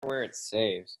where it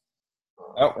saves.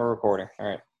 Oh, we're recording. All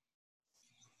right.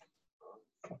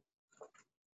 All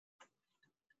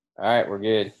right, we're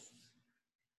good.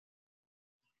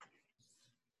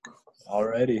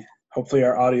 Alrighty. Hopefully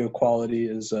our audio quality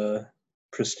is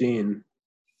pristine.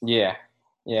 Yeah,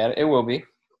 it will be.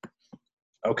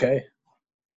 Okay.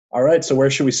 All right, so where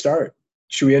should we start?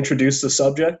 Should we introduce the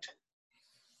subject?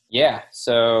 Yeah,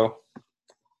 so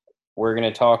we're going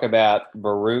to talk about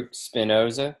Baruch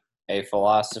Spinoza, a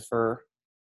philosopher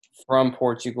from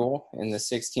Portugal in the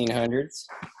 1600s.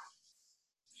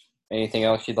 Anything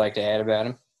else you'd like to add about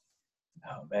him?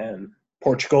 Oh, man.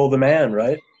 Portugal the man,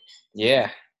 right?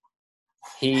 Yeah.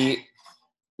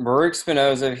 Baruch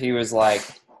Spinoza, he was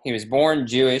born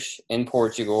Jewish in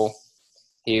Portugal.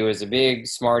 He was a big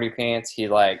smarty pants. He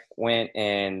went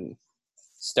and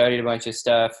studied a bunch of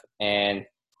stuff, and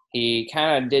he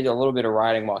kind of did a little bit of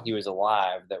writing while he was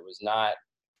alive that was not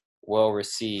well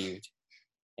received,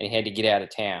 and he had to get out of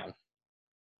town.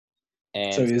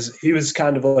 And so he was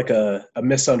kind of like a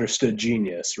misunderstood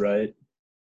genius, right?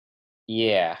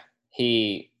 yeah,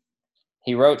 he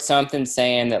wrote something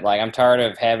saying that I'm tired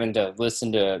of having to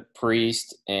listen to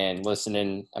priest and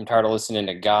I'm tired of listening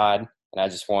to God, and I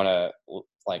just want to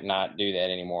not do that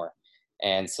anymore.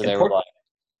 And so they're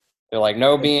like,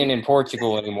 no being in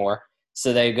Portugal anymore.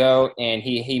 So they go, and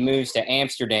he moves to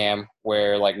Amsterdam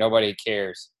where nobody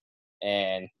cares.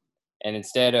 And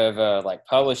instead of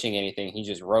publishing anything, he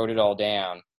just wrote it all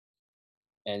down,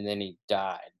 and then he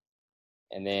died.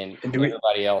 And then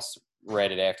everybody else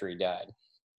read it after he died.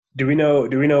 Do we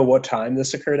know what time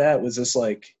this occurred at? Was this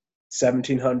 1700s,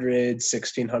 1600s,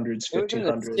 1500s? It was in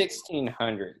the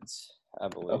 1600s, I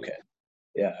believe. Okay.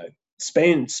 Yeah.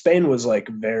 Spain was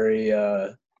very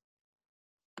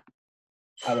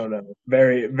I don't know,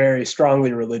 very, very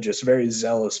strongly religious, very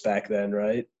zealous back then,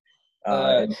 right?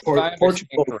 And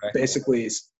Portugal, basically,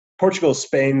 Portugal's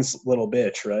Spain's little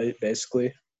bitch, right?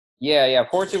 Basically. Yeah.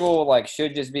 Portugal,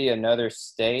 should just be another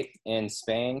state in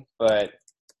Spain, but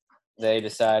they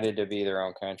decided to be their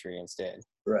own country instead.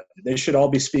 Right. They should all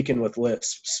be speaking with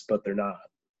lisps, but they're not.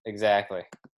 Exactly.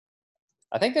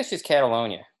 I think that's just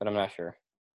Catalonia, but I'm not sure.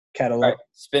 Catalonia. Right.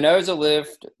 Spinoza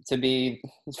lived to be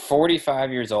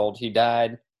 45 years old. He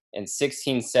died in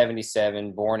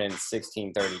 1677, born in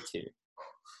 1632.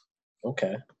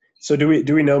 Okay. So do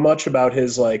we know much about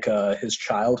his his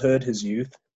childhood, his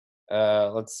youth?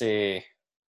 Let's see.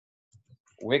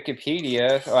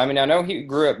 Wikipedia. I know he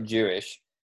grew up Jewish.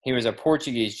 He was a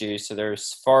Portuguese Jew, so there's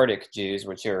Sephardic Jews,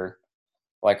 which are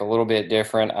a little bit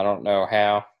different. I don't know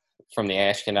how from the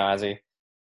Ashkenazi.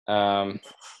 I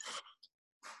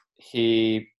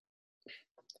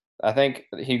think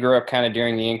he grew up kind of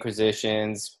during the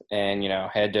Inquisitions, and he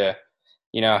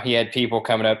had people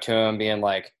coming up to him being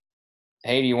like,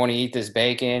 "Hey, do you want to eat this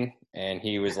bacon?" And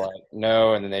he was like,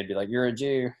 "No," and then they'd be like, "You're a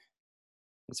Jew,"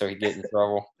 and so he'd get in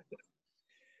trouble.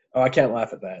 Oh, I can't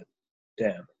laugh at that.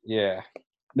 Damn. Yeah.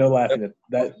 No laughing at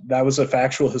that. That was a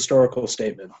factual historical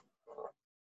statement.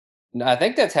 I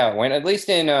think that's how it went. At least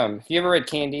in have you ever read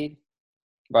Candide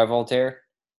by Voltaire?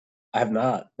 I have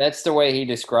not. That's the way he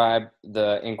described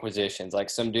the Inquisitions.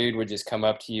 Some dude would just come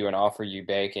up to you and offer you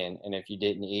bacon, and if you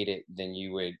didn't eat it, then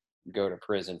you would go to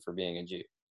prison for being a Jew.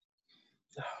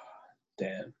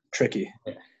 Damn. Tricky.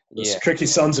 Yeah. Those tricky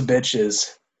sons of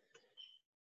bitches.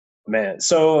 Man.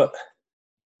 So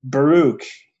Baruch,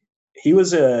 he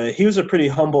was a pretty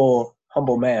humble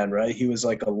man, right? He was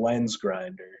like a lens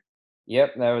grinder.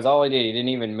 Yep, that was all he did. He didn't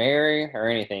even marry or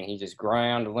anything. He just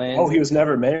ground lenses. Oh, he was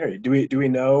never married. Do we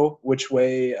know which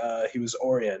way he was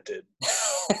oriented?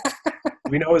 Do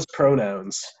we know his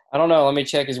pronouns? I don't know. Let me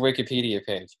check his Wikipedia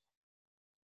page.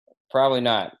 Probably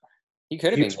not. He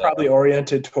could have been. He was probably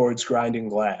oriented towards grinding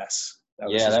glass.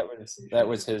 That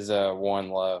was his one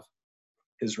love.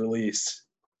 His release.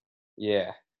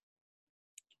 Yeah.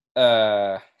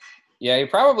 Yeah, he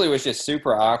probably was just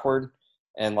super awkward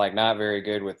and not very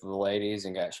good with the ladies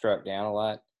and got struck down a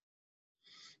lot.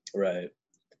 Right.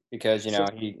 Because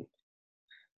he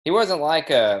wasn't like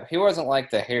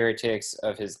the heretics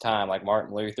of his time, like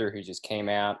Martin Luther, who just came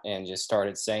out and just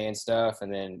started saying stuff,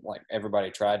 and then everybody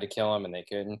tried to kill him and they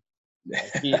couldn't.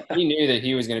 He knew that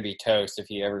he was going to be toast if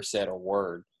he ever said a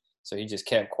word, so he just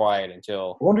kept quiet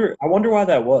until. I wonder why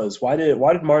that was. Why did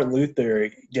Martin Luther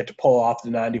get to pull off the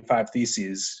 95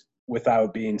 Theses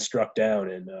without being struck down,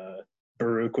 and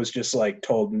Baruch was just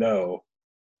told no?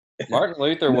 Martin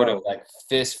Luther would have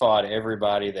fist fought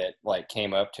everybody that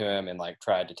came up to him and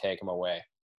tried to take him away.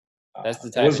 That's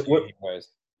the type of dude he was.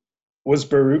 Was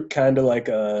Baruch kind of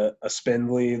a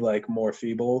spindly, more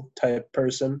feeble type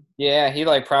person? Yeah, he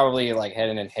probably had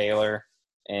an inhaler,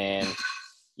 and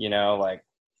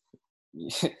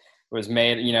was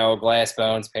made, glass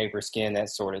bones, paper skin, that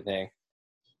sort of thing.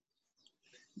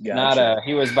 Gotcha.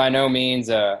 He was by no means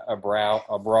a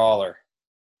brawler.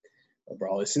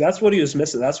 Brawler. See, that's what he was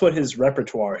missing. That's what his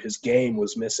repertoire, his game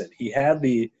was missing. He had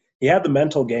the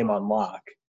mental game on lock,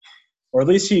 or at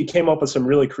least he came up with some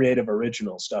really creative,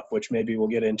 original stuff, which maybe we'll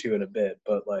get into in a bit.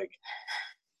 But I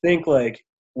think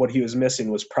what he was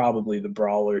missing was probably the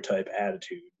brawler type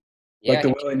attitude, Yeah,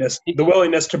 the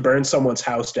willingness to burn someone's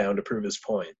house down to prove his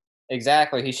point.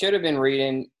 Exactly. He should have been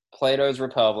reading Plato's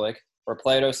Republic, where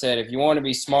Plato said, if you want to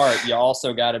be smart, you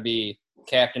also got to be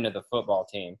captain of the football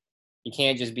team. You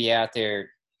can't just be out there,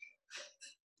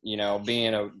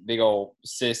 being a big old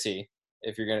sissy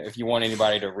if you want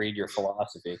anybody to read your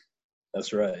philosophy.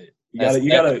 That's right. You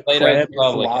gotta cram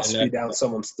your philosophy down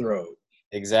someone's throat.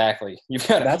 Exactly. You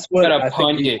gotta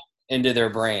punch it into their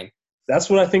brain.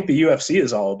 That's what I think the UFC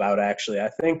is all about, actually.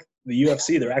 I think the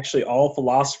UFC, they're actually all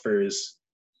philosophers,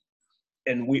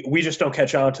 and we just don't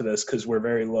catch on to this because we're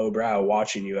very lowbrow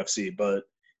watching UFC, but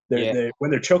when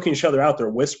they're choking each other out, they're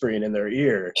whispering in their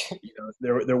ear.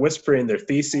 They're whispering their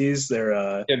theses.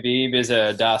 Khabib is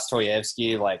a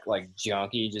Dostoevsky like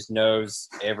junkie, just knows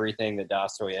everything that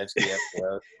Dostoevsky ever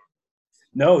wrote.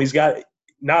 No, he's got.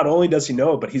 Not only does he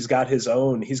know it, but he's got his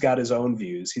own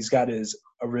views. He's got his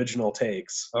original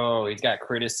takes. Oh, he's got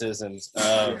criticisms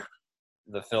of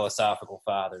the philosophical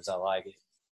fathers. I like it.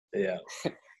 Yeah.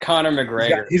 Conor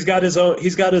McGregor. He's got his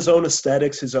own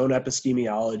aesthetics, his own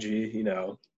epistemology,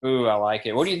 Ooh, I like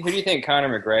it. Who do you think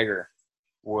Conor McGregor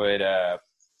would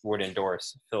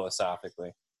endorse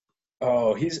philosophically?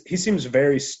 Oh, he seems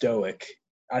very stoic.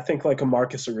 I think like a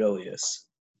Marcus Aurelius.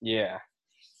 Yeah.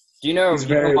 Do you know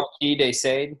Marquis de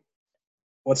Sade?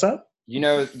 What's that? You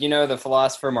know the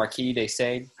philosopher Marquis de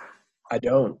Sade? I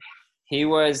don't. He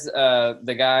was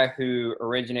the guy who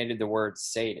originated the word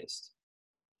sadist.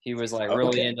 He was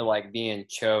really into like being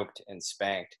choked and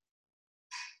spanked.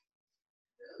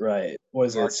 Right.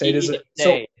 Was it sadism?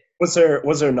 So was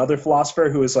there another philosopher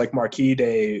who was like Marquis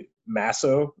de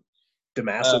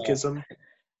masochism?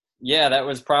 Yeah, that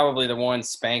was probably the one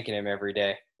spanking him every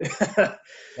day.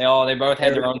 They both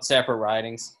had their own separate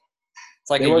writings. It's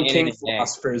like they weren't king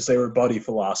philosophers; they were buddy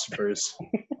philosophers.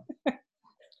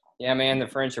 Yeah, man, the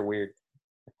French are weird.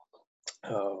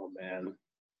 Oh man.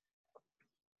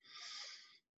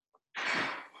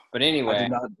 But anyway,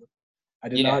 I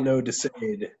did not know de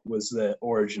Sade was the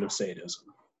origin of sadism.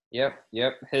 Yep.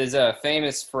 His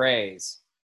famous phrase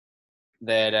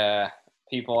that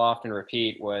people often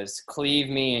repeat was "Cleave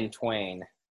me in twain."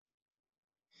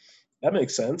 That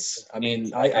makes sense. I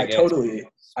mean, I totally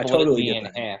get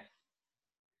that. Half.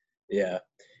 Yeah,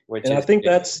 I think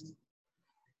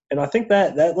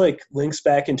that like links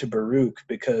back into Baruch,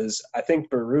 because I think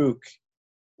Baruch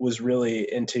was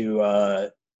really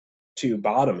into to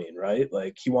bottoming, right?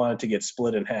 Like he wanted to get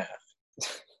split in half.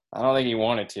 I don't think he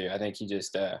wanted to. I think he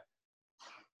just I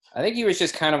think he was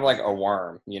just kind of like a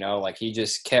worm, like he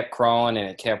just kept crawling and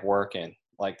it kept working,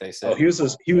 like they said. Oh, he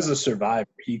was a survivor.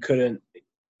 He couldn't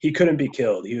be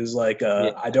killed. He was like,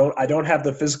 I don't have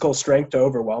the physical strength to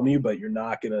overwhelm you, but you're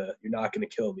not gonna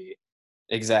kill me.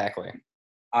 Exactly.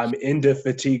 I'm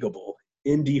indefatigable.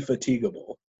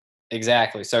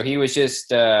 Exactly. So he was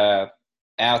just out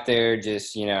there,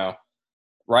 just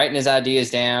writing his ideas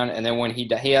down, and then when he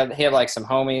had like some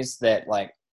homies that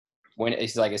like, when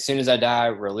he's like, as soon as I die,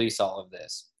 release all of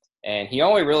this. And he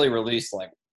only really released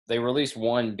they released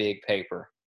one big paper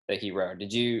that he wrote.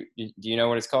 Do you know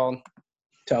what it's called?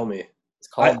 Tell me. It's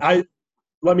called.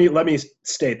 Let me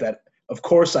state that. Of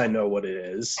course, I know what it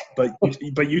is, but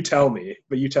you tell me.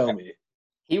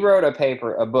 He wrote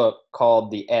a book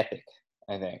called The Ethic.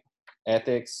 I think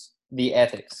The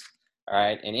Ethics. All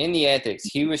right, and in the Ethics,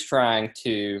 he was trying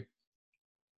to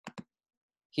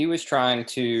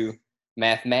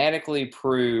mathematically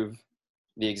prove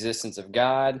the existence of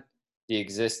God,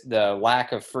 the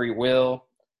lack of free will,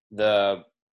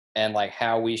 and like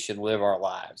how we should live our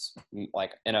lives,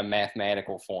 like in a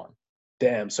mathematical form.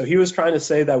 Damn. So he was trying to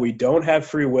say that we don't have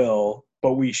free will,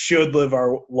 but we should live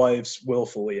our lives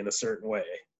willfully in a certain way.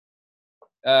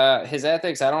 His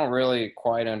ethics, I don't really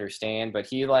quite understand, but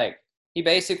he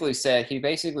basically said he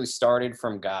started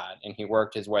from God and he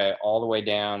worked his way all the way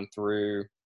down through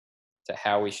to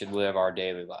how we should live our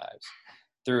daily lives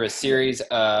through a series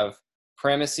of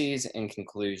premises and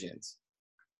conclusions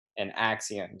and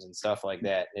axioms and stuff like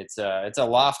that. It's a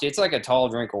lofty, it's like a tall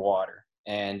drink of water.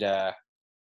 And the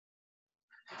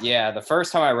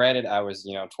first time I read it, I was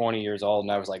 20 years old,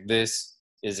 and I was like, this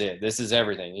is it. This is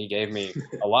everything. He gave me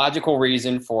a logical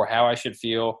reason for how I should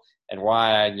feel and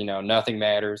why nothing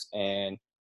matters, and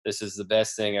this is the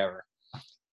best thing ever.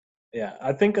 Yeah,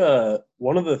 I think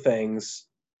one of the things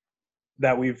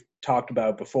that we've talked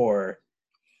about before,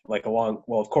 like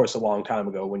of course, a long time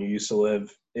ago when you used to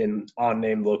live in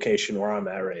unnamed location where I'm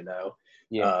at right now.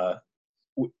 Yeah. Uh,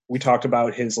 we talked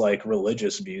about his like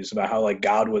religious views about how like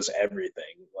God was everything,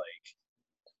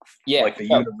 Yeah. like the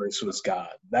So universe was God.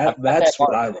 I've got that That's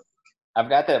what marked. I like. I've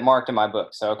got that marked in my book.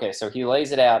 So okay, so he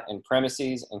lays it out in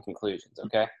premises and conclusions.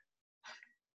 Okay.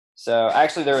 So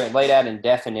actually, they're laid out in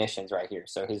definitions right here.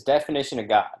 So his definition of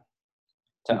God.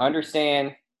 To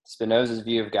understand Spinoza's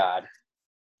view of God,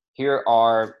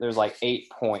 there's like 8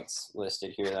 points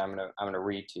listed here that I'm gonna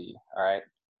read to you. All right.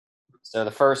 So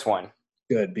the first one.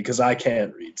 Good because I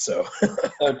can't read, so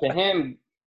So to him,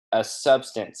 a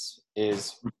substance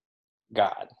is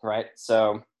God, right?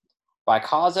 So by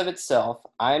cause of itself,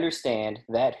 I understand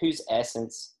that whose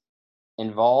essence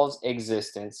involves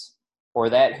existence, or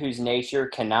that whose nature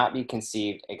cannot be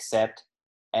conceived except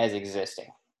as existing.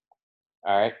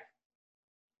 All right.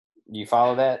 You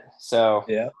follow that? So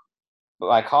yeah.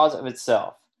 by cause of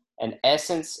itself, an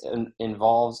essence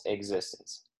involves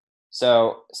existence.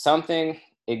 So something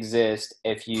exists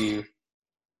if you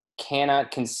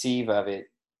cannot conceive of it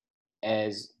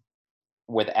as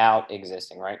without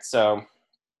existing, right? So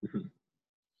Mhm.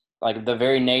 like the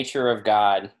very nature of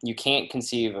God, you can't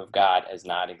conceive of God as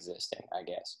not existing, I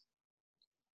guess.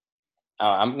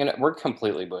 We're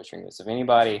completely butchering this. If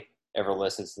anybody ever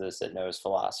listens to this that knows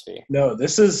philosophy, No,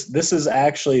 this is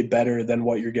actually better than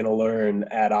what you're going to learn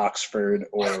at Oxford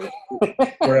or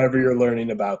wherever you're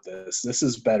learning about this. This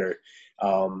is better,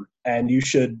 and you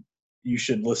should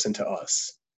listen to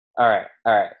us. all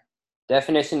right.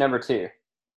 Definition number two: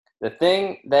 the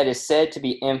thing that is said to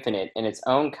be infinite in its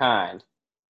own kind,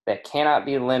 that cannot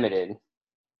be limited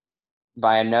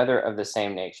by another of the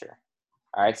same nature.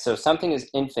 All right, so something is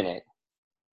infinite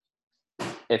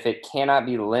if it cannot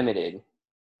be limited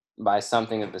by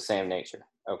something of the same nature.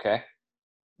 Okay.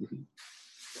 Mhm.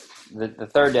 The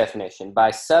third definition: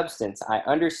 by substance, I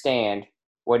understand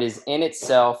what is in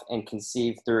itself and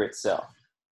conceived through itself,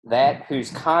 that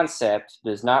whose concept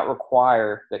does not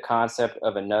require the concept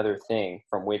of another thing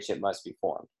from which it must be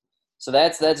formed. So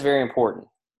that's very important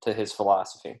to his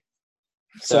philosophy.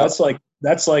 So So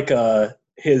that's like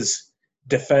his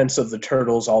defense of the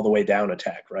turtles all the way down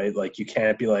attack, right? Like you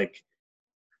can't be like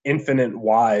infinite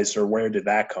wise or where did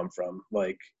that come from?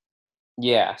 Like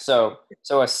yeah, so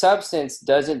a substance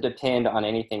doesn't depend on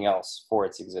anything else for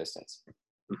its existence.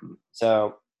 mhm,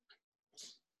 So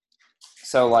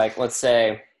like let's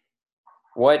say,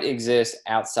 what exists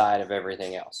outside of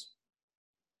everything else?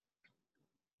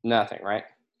 Nothing, right?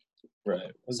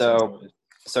 right. What's the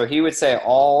So noise? he would say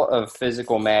all of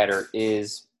physical matter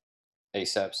is a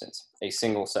substance, a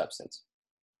single substance,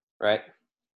 right?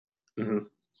 Mhm.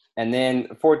 And then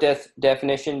fourth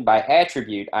definition: by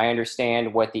attribute, I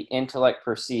understand what the intellect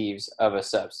perceives of a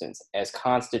substance as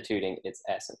constituting its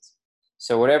essence.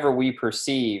 So whatever we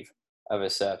perceive of a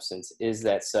substance is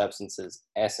that substance's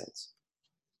essence.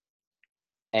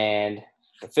 And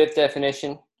the fifth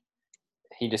definition,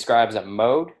 he describes a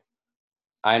mode.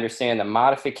 I understand the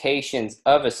modifications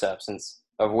of a substance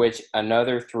of which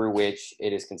another through which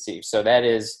it is conceived. So that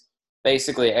is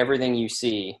basically everything you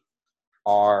see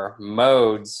are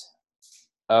modes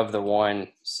of the one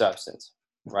substance,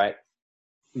 right?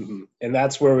 Mhm. And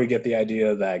that's where we get the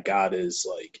idea that God is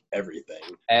like everything.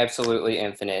 Absolutely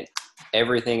infinite.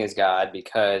 Everything is God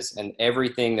and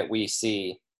everything that we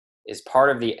see is part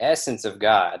of the essence of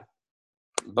God,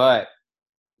 but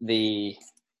the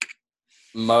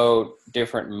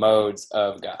different modes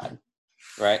of God,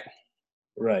 right?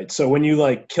 Right. So when you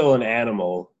like kill an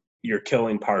animal, you're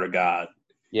killing part of God.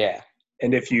 Yeah,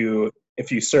 And if you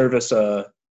service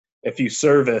a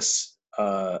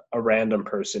random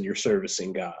person, you're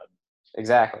servicing God.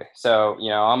 exactly. So,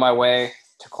 on my way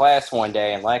to class one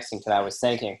day in Lexington, I was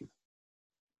thinking,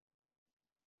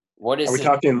 what Are is we this?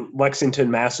 talking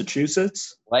Lexington,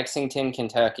 Massachusetts? Lexington,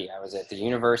 Kentucky. I was at the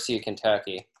University of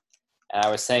Kentucky, and I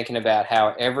was thinking about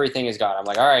how everything is God. I'm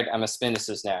like, all right, I'm a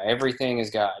spinicist now. Everything is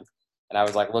God. And I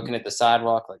was like looking at the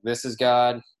sidewalk, like, this is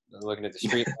God. Looking at the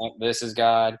street lamp, this is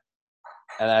God.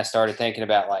 And then I started thinking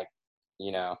about, like,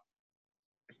 you know,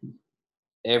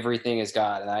 everything is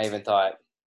God. And I even thought,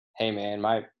 hey, man,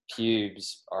 my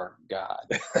pubes are God.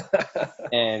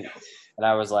 And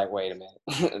I was like, wait a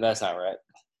minute, that's not right.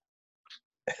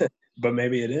 But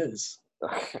maybe it is.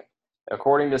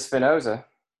 According to Spinoza.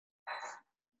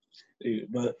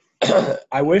 But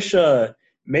I wish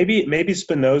maybe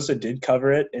Spinoza did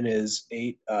cover it in his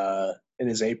eight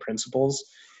principles,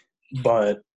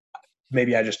 but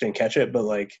maybe I just didn't catch it. But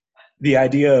like the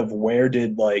idea of where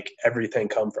did like everything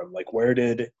come from? Like where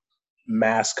did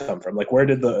mass come from? Like, where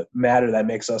did the matter that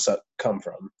makes us come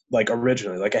from? Like,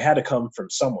 originally, like it had to come from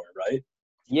somewhere, right?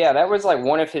 Yeah, that was like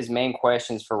one of his main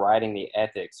questions for writing the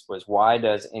Ethics was why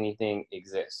does anything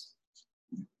exist?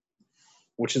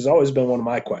 Which has always been one of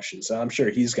my questions. I'm sure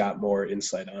he's got more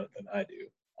insight on it than I do.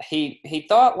 He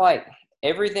thought like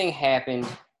everything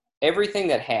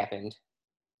that happened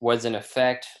was an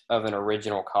effect of an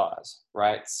original cause,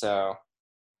 right? So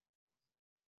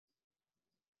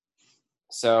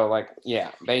like,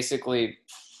 yeah, basically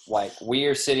like we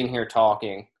are sitting here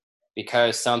talking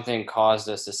because something caused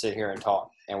us to sit here and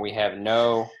talk, and we have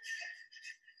no.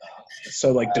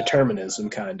 So like determinism,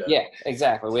 kind of. Yeah,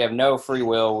 exactly. We have no free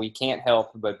will. We can't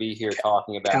help but be here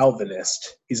talking about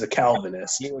Calvinist. He's a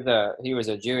Calvinist. He was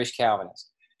a Jewish Calvinist.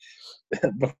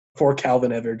 Before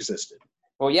Calvin ever existed.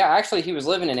 Well, yeah, actually, he was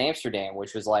living in Amsterdam,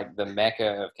 which was like the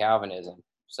mecca of Calvinism.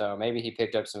 So maybe he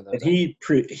picked up some of those. And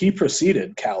he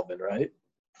preceded Calvin, right?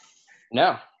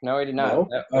 No, he did not. No?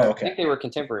 Oh, okay. I think they were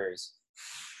contemporaries.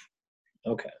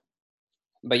 Okay.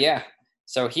 But yeah,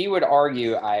 so he would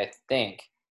argue, I think,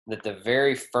 that the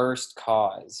very first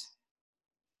cause,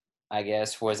 I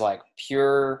guess, was like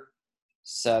pure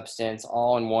substance,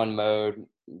 all in one mode,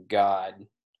 God,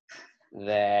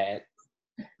 that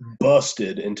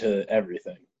busted into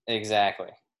everything. Exactly.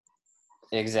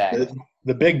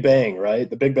 The Big Bang, right?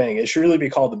 The Big Bang. It should really be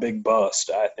called the Big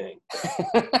Bust, I think.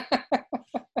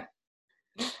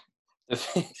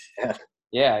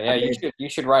 Yeah. You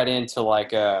should write into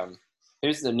like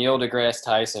who's the Neil deGrasse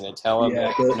Tyson and tell him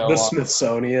that the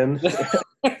Smithsonian.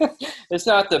 It's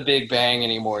not the Big Bang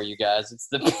anymore, you guys. It's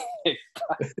the Big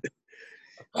Bang.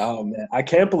 Oh man, I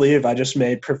can't believe I just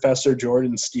made Professor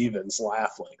Jordan Stevens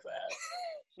laugh like that.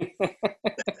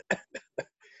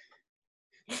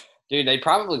 Dude, they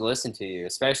probably listen to you,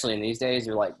 especially in these days.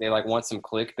 They want some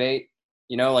clickbait.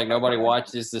 You know, like nobody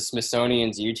watches the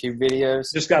Smithsonian's YouTube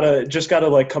videos. Just gotta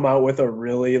like come out with a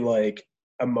really like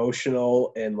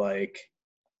emotional and like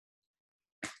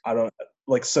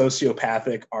like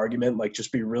sociopathic argument. Like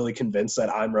just be really convinced that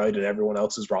I'm right and everyone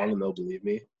else is wrong, and they'll believe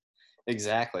me.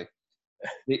 Exactly.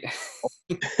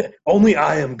 Only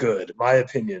I am good. My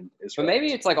opinion is But right.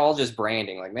 maybe it's like all just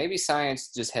branding. Like maybe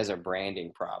science just has a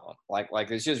branding problem. Like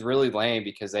it's just really lame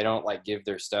because they don't like give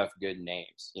their stuff good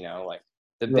names. You know, like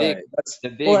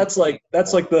that's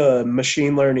like the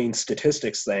machine learning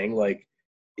statistics thing. Like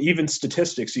even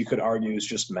statistics, you could argue is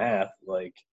just math.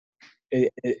 Like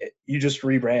you just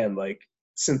rebrand like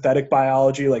synthetic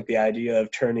biology, like the idea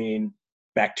of turning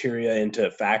bacteria into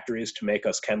factories to make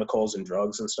us chemicals and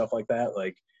drugs and stuff like that.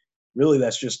 Like really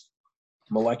that's just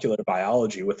molecular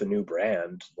biology with a new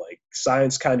brand. Like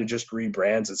science kind of just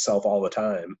rebrands itself all the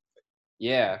time.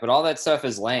 Yeah, but all that stuff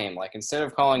is lame. Like instead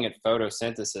of calling it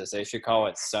photosynthesis, they should call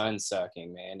it sun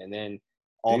sucking, man. And then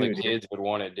all the kids would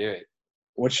want to do it.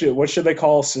 What should they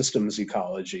call systems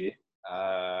ecology?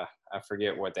 I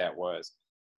forget what that was.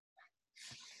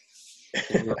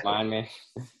 Can you remind me?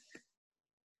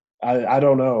 I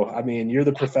don't know. I mean, you're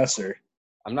the professor.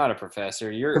 I'm not a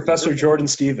professor. Professor Jordan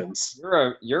Stevens.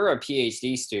 You're a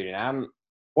PhD student.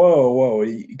 Whoa!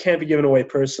 You can't be giving away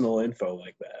personal info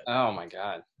like that. Oh my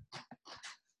God.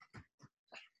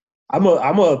 I'm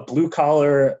a blue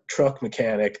collar truck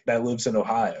mechanic that lives in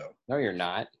Ohio. No, you're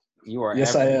not. You are.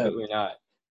 Yes, I am. Not.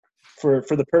 For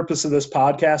the purpose of this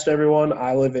podcast, everyone,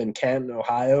 I live in Canton,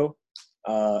 Ohio,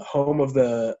 home of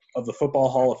the Football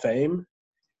Hall of Fame,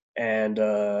 and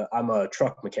I'm a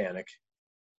truck mechanic,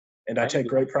 and I take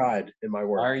great pride in my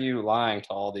work. Why are you lying to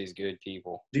all these good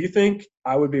people? Do you think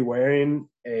I would be wearing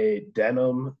a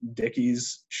denim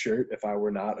Dickies shirt if I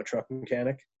were not a truck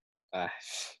mechanic?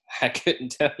 I couldn't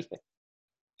tell you.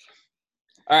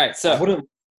 All right, so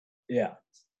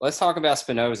let's talk about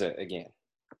Spinoza again.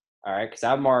 All right, because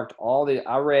I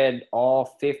read all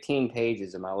 15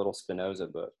 pages of my little Spinoza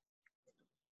book.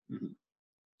 Mm-hmm.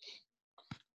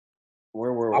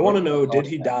 I want to know, did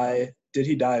he die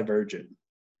a virgin?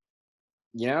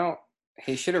 You know,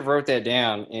 he should have wrote that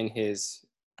down in his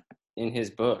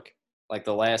book. Like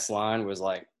the last line was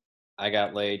like, I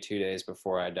got laid 2 days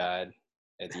before I died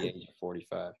at the age of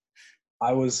 45.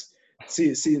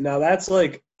 See, now that's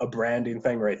like a branding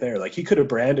thing right there. Like he could have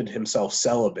branded himself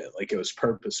celibate, like it was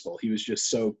purposeful. He was just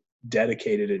so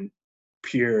dedicated and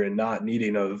pure and not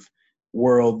needing of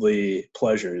worldly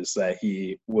pleasures that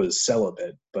he was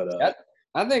celibate. But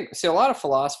I think a lot of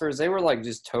philosophers, they were like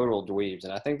just total dweebs,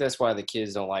 and I think that's why the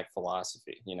kids don't like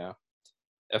philosophy. You know,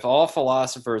 if all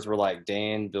philosophers were like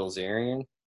Dan Bilzerian,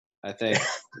 I think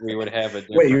we would have a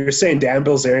different... Wait, you're saying Dan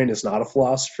Bilzerian is not a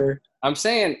philosopher? I'm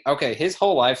saying, okay, his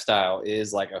whole lifestyle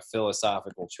is like a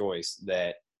philosophical choice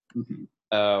that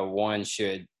one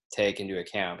should take into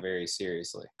account very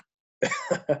seriously.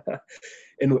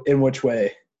 In which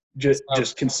way? So,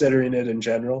 Just considering it in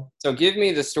general. so give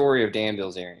me the story of Dan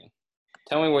Bilzerian.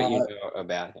 Tell me what you Uh, know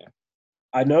about him.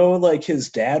 I know like his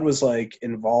dad was like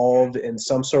involved in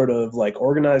some sort of like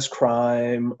organized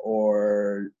crime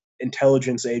or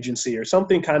intelligence agency or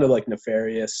something kind of like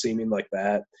nefarious seeming like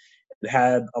that. It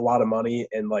had a lot of money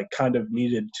and like kind of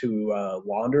needed to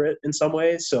launder it in some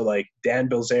ways. So like Dan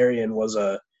Bilzerian was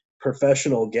a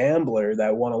professional gambler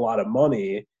that won a lot of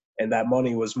money, and that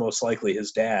money was most likely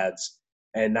his dad's.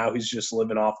 And now he's just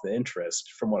living off the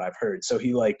interest, from what I've heard. So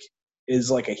he like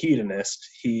is like a hedonist.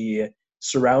 He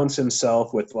surrounds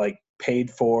himself with like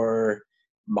paid for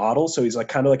models. So he's like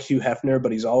kind of like Hugh Hefner,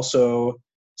 but he's also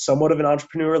somewhat of an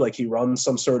entrepreneur. Like he runs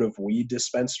some sort of weed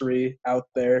dispensary out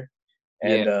there,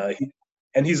 Yeah,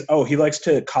 and he likes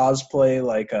to cosplay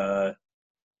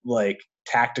like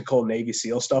tactical Navy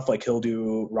SEAL stuff. Like he'll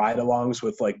do ride-alongs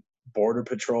with like Border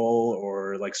Patrol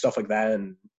or like stuff like that.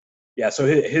 And yeah, so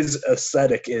his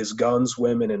aesthetic is guns,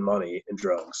 women, and money and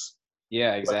drugs,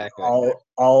 yeah, like exactly.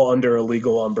 all under a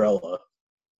legal umbrella.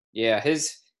 Yeah,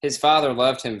 his father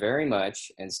loved him very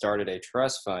much and started a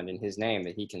trust fund in his name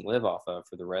that he can live off of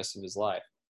for the rest of his life.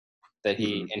 That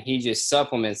Mhm. he just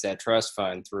supplements that trust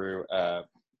fund through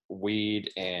weed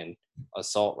and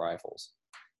assault rifles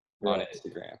on Right.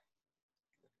 Instagram.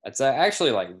 It's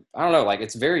actually like I don't know, like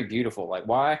it's very beautiful. Like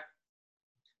why?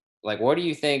 Like what do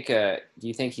you think? Do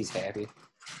you think he's happy?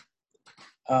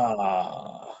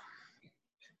 Uh,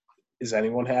 is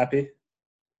anyone happy?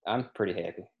 I'm pretty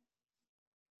happy.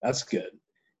 That's good.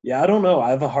 Yeah, I don't know. I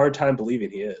have a hard time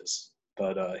believing he is,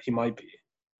 but he might be.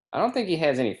 I don't think he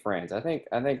has any friends. I think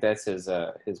that's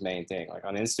his main thing. Like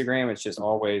on Instagram, it's just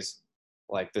always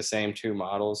like the same two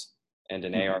models and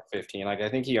an Mhm. AR-15. Like I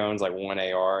think he owns like one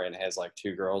AR and has like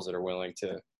two girls that are willing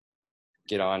to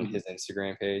get on Mhm. his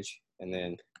Instagram page, and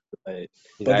then Right.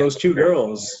 he's But actually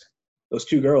those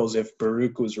two girls, if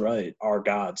Baruch was right, are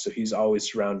God. So he's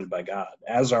always surrounded by God,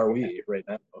 as are we right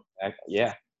now.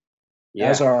 yeah, yeah.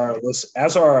 As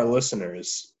are our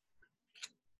listeners.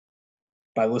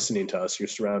 By listening to us, you're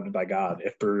surrounded by God.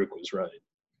 If Baruch was right.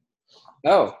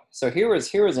 Oh, so here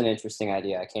was an interesting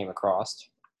idea I came across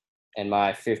in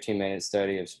my 15-minute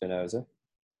study of Spinoza.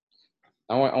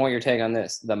 I want your take on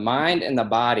this. The mind and the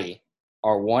body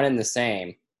are one and the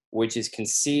same, which is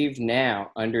conceived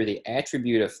now under the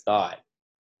attribute of thought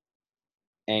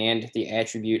and the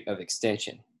attribute of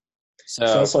extension. So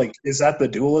So that's like, is that the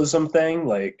dualism thing?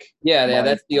 Like, yeah, mind,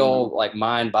 that's the old like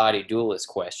mind body dualist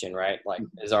question, right? Like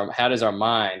body? is our how does our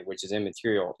mind, which is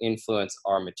immaterial, influence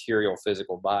our material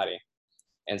physical body?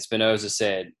 And Spinoza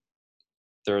said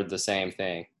they're the same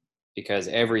thing because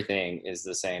everything is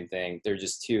the same thing. They're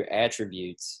just two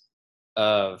attributes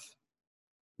of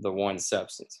the one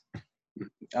substance.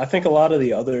 I think a lot of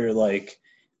the other like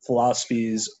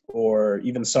philosophies or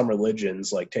even some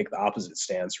religions like take the opposite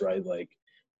stance, right?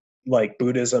 Like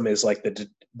Buddhism is like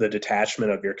the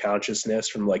detachment of your consciousness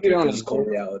from like We your don't physical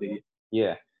exist. reality.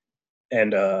 Yeah.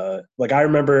 And like I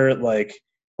remember like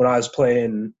when I was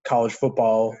playing college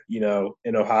football,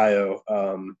 in Ohio,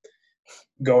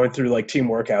 going through like team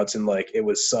workouts and like it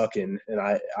was sucking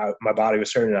and my body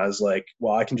was hurting. I was like,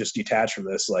 well, I can just detach from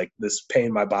this. Like this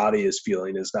pain my body is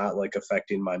feeling is not like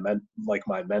affecting my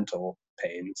mental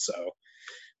pain. So,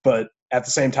 but at the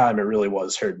same time, it really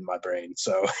was hurting my brain.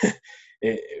 So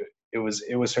it, it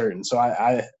was hurting. So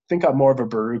I think I'm more of a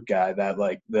Baruch guy that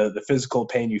like the physical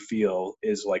pain you feel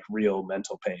is like real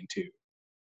mental pain too.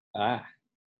 Ah.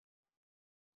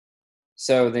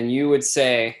 So then you would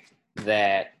say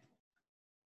that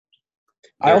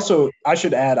there I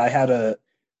should add, I had a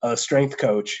strength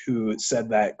coach who said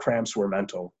that cramps were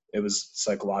mental. It was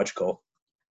psychological,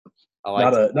 I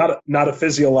like not a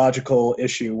physiological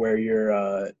issue where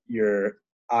your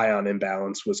ion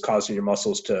imbalance was causing your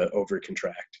muscles to over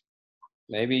contract.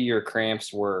 maybe your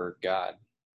cramps were God.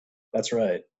 That's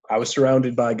right. I was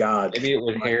surrounded by God. Maybe it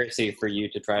was heresy for you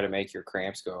to try to make your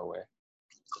cramps go away.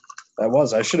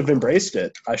 I should have embraced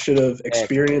it. I should have Exactly.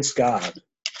 experienced God.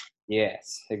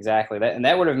 Yes, exactly.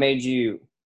 That would have made you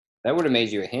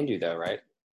a Hindu though, right?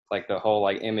 Like the whole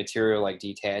like immaterial like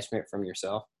detachment from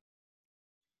yourself.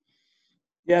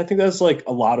 Yeah, I think that's like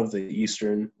a lot of the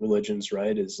Eastern religions,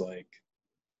 right? Is like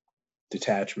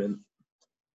detachment.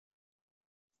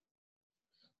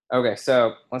 Okay,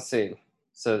 so let's see.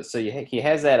 He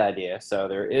has that idea. So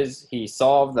he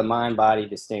solved the mind body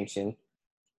distinction,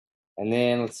 and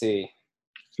then let's see.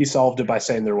 He solved it by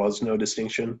saying there was no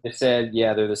distinction. It said,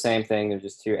 yeah, they're the same thing. They're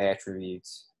just two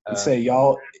attributes. He say,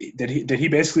 y'all, did he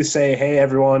basically say, hey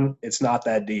everyone, it's not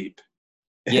that deep.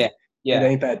 Yeah, It yeah.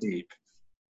 ain't that deep.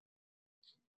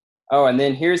 Oh, and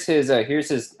then here's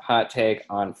his hot take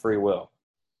on free will.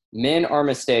 Men are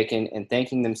mistaken in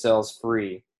thinking themselves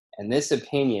free, and this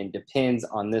opinion depends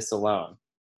on this alone,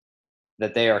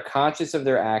 that they are conscious of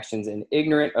their actions and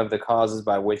ignorant of the causes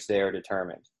by which they are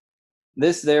determined.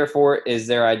 This, therefore, is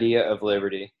their idea of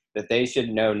liberty, that they should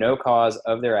know no cause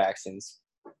of their actions.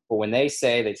 For when they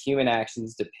say that human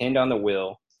actions depend on the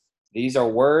will, these are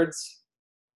words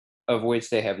of which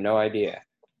they have no idea.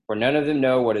 For none of them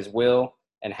know what is will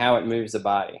and how it moves the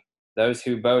body. Those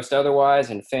who boast otherwise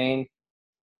and feign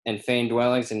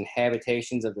dwellings and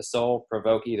habitations of the soul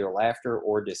provoke either laughter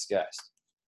or disgust.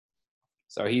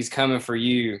 So he's coming for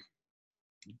you,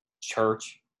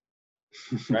 church,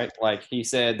 right? Like he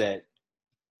said that,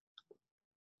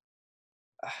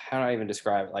 how do I even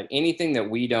describe it? Like anything that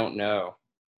we don't know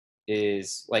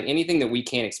is like anything that we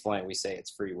can't explain, we say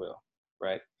it's free will,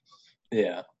 right?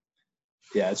 Yeah.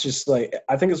 Yeah. It's just like,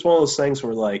 I think it's one of those things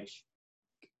where like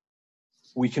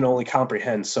we can only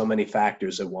comprehend so many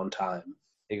factors at one time.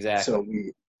 Exactly. So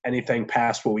anything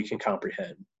past what we can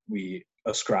comprehend, we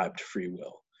ascribe to free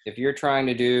will. If you're trying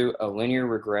to do a linear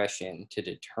regression to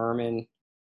determine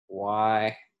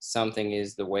why something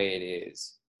is the way it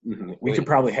is, Mm-hmm. We could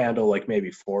probably handle like maybe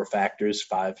 4 factors,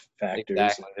 5 factors.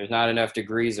 exactly. There's not enough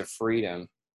degrees of freedom.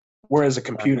 Whereas a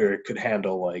computer could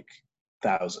handle like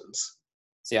thousands.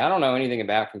 See, I don't know anything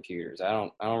about computers. I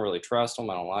don't really trust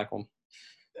them. I don't like them.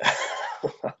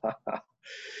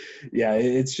 Yeah,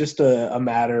 it's just a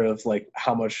matter of like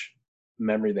how much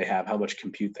memory they have, how much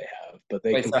compute they have, but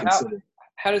they Wait, can so how consider.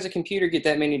 how does a computer get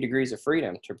that many degrees of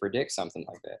freedom to predict something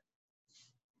like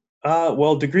that?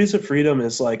 Well, degrees of freedom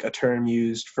is like a term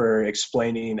used for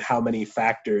explaining how many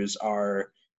factors are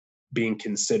being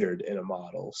considered in a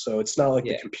model. So it's not like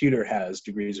the Yeah, computer has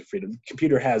degrees of freedom. The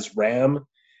computer has RAM,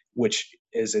 which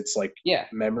is its like yeah.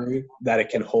 memory that it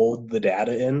can hold the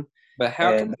data in. But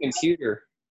how can And a computer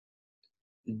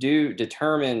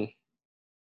determine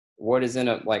what is in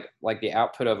a like the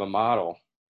output of a model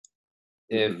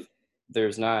if mhm.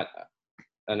 there's not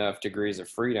enough degrees of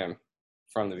freedom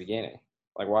from the beginning?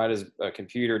 Like, why does a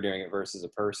computer doing it versus a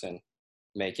person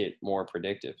make it more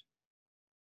predictive?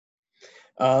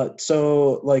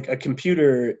 So like a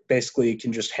computer basically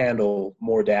can just handle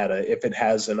more data if it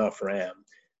has enough RAM.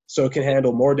 So it can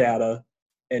handle more data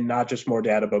and not just more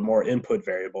data, but more input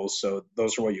variables. So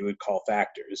those are what you would call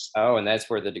factors. Oh, and that's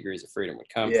where the degrees of freedom would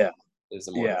come from. Yeah. Is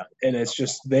the more Yeah. And it's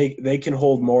just they can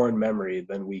hold more in memory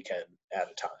than we can at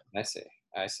a time. I see.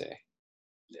 I see.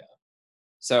 Yeah.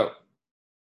 So,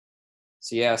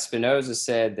 so yeah, Spinoza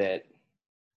said that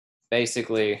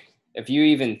basically, if you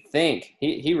even think,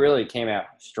 he really came out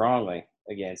strongly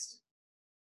against,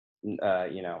 you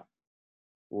know,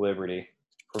 liberty,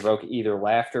 provoke either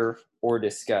laughter or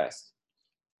disgust.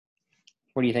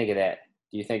 What do you think of that?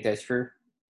 Do you think that's true?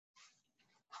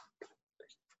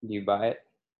 Do you buy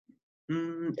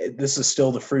it? This is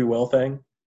still the free will thing.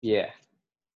 Yeah,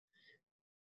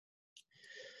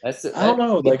 I don't that's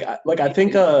know. I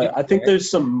think there.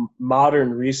 there's some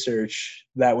modern research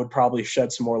that would probably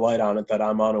shed some more light on it that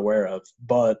I'm unaware of.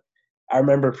 But I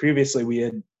remember previously we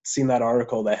had seen that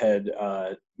article that had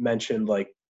mentioned like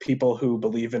people who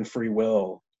believe in free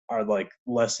will are like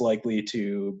less likely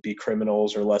to be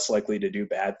criminals or less likely to do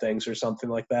bad things or something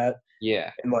like that.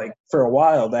 Yeah, And like for a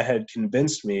while that had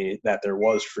convinced me that there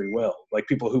was free will. Like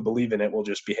people who believe in it will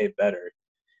just behave better.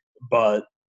 But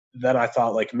then I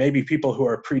thought like maybe people who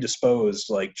are predisposed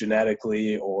like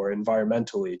genetically or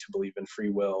environmentally to believe in free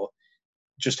will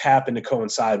just happen to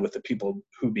coincide with the people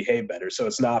who behave better. So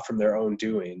it's not from their own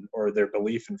doing or their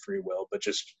belief in free will, but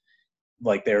just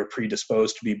like they're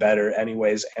predisposed to be better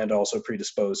anyways and also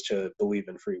predisposed to believe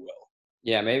in free will.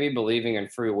 yeah. Maybe believing in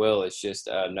free will is just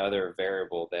another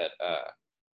variable that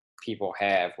people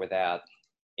have without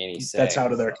any That's say.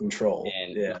 out of their control.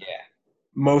 And Yeah. yeah,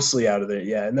 Mostly out of there.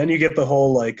 Yeah. And then you get the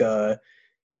whole like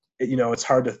it's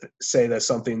hard to say that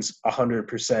something's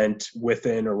 100%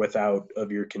 within or without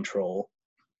of your control.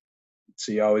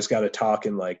 So you always got to talk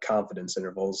in like confidence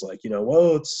intervals, like,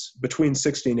 well, it's between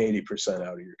 60 and 80%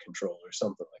 out of your control or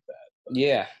something like that.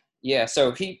 yeah, yeah.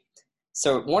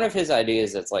 So one of his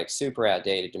ideas that's like super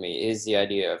outdated to me is the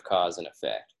idea of cause and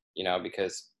effect.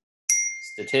 Because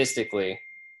statistically,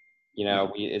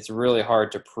 Mhm. it's really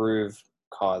hard to prove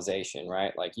causation,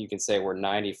 right? Like you can say we're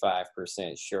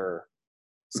 95% sure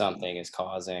something is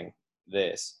causing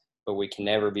this, but we can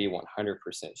never be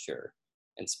 100% sure.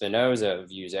 And Spinoza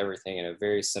views everything in a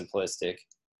very simplistic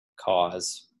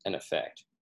cause and effect.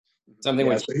 Something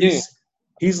Yeah, would so assume,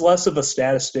 he's less of a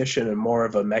statistician and more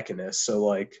of a mechanist. So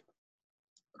like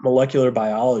molecular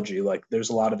biology, like there's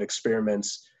a lot of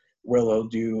experiments where they'll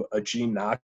do a gene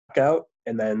knockout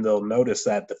and then they'll notice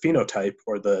that the phenotype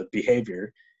or the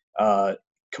behavior uh,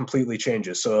 completely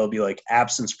changes. So it'll be like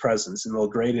absence presence, and they'll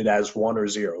grade it as 1 or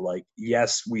 0. Like,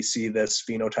 yes, we see this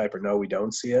phenotype, or no, we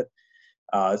don't see it.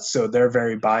 So they're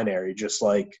very binary, just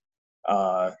like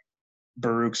uh,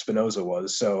 Baruch Spinoza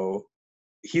was. So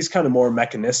he's kind of more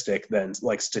mechanistic than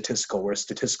like statistical, where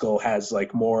statistical has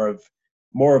like more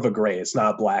of a gray. It's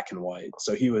not black and white.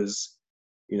 So he was,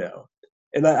 you know,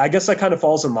 and I guess that kind of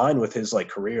falls in line with his like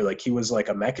career. Like he was like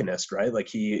a mechanist, right? Like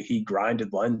he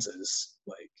grinded lenses,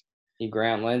 like He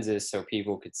ground lenses so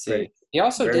people could see. very He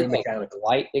also very did like mechanical.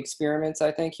 light experiments.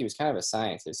 I think he was kind of a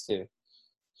scientist too.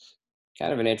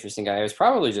 Kind of an interesting guy. He was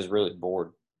probably just really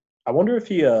bored. I wonder if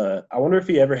he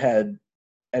ever had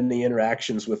any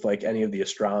interactions with like any of the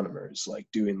astronomers, like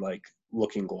doing like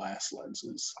looking glass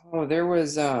lenses. Oh, there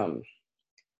was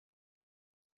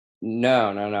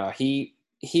no, no, no.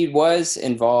 He was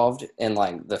involved in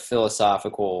like the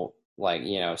philosophical like,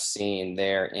 scene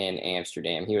there in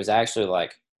Amsterdam. He was actually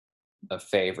like a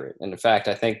favorite. And in fact,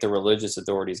 I think the religious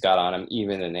authorities got on him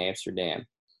even in Amsterdam.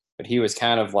 But he was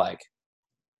kind of like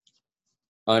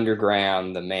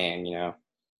underground the man.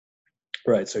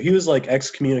 Right. So he was like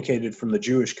excommunicated from the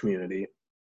Jewish community.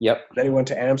 Yep. Then he went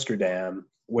to Amsterdam,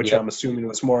 which Yep. I'm assuming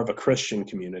was more of a Christian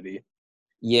community.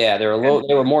 Yeah, And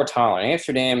they were more tolerant.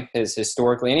 Amsterdam has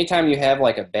historically, anytime you have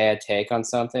like a bad take on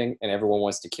something and everyone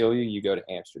wants to kill you, you go to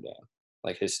Amsterdam.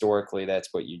 Like historically, that's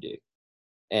what you do.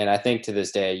 And I think to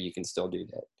this day you can still do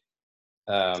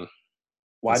that.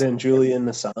 why didn't Julian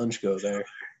Assange go there?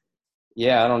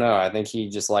 Yeah, I don't know. I think he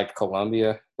just liked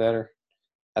Colombia better.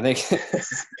 I think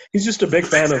He's just a big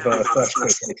fan of fresh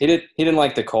fish. he didn't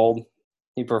like the cold.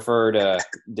 He preferred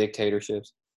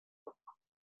dictatorships.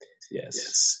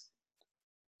 Yes.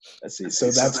 Let's see.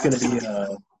 So that's going to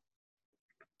be,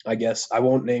 I guess, I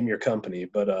won't name your company,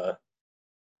 but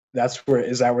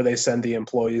is that where they send the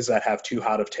employees that have too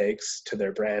hot of takes to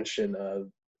their branch in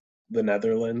the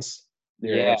Netherlands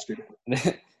near Yeah, Amsterdam?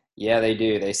 yeah, they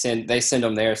do. They send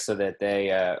them there so that they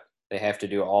have to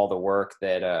do all the work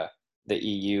that the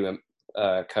EU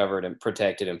covered and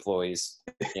protected employees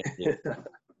can't do.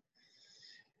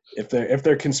 If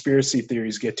their conspiracy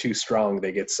theories get too strong,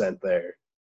 they get sent there.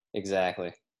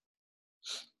 Exactly.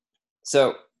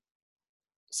 So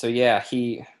yeah,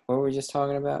 what were we just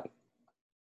talking about?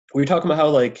 We were talking about how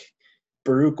like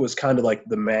Baruch was kind of like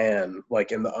the man,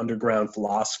 like in the underground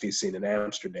philosophy scene in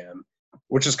Amsterdam,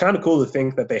 which is kind of cool to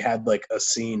think that they had like a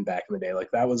scene back in the day.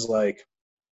 Like that was like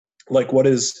what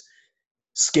is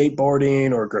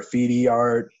skateboarding or graffiti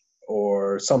art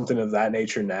or something of that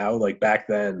nature now. Like back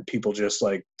then, people just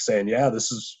like saying, "Yeah,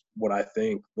 this is what I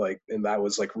think," like, and that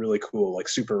was like really cool, like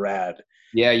super rad.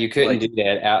 Yeah, you couldn't Like do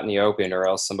that out in the open, or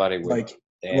else somebody would like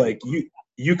stab you. like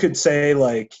you could say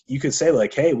like,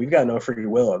 "Hey, we've got no free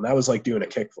will," and that was like doing a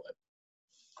kickflip.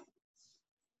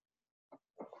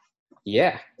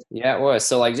 Yeah, yeah, it was.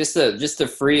 So like just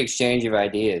the free exchange of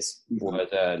ideas Mhm.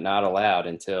 was not allowed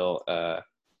until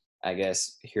I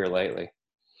guess here lately.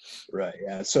 Right.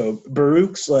 Yeah. So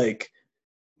Baruch's like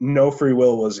no free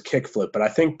will was a kickflip, but I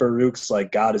think Baruch's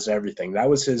like God is everything. That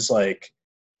was his like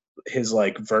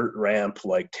vert ramp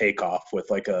like takeoff with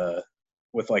like a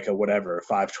whatever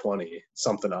 520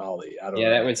 something ollie. I don't Yeah,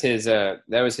 know.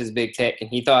 that was his big take, and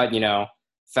he thought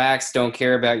facts don't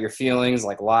care about your feelings,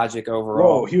 like logic Whoa,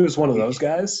 overall. he was one of those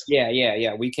guys. Yeah, yeah,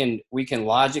 yeah. We can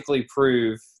logically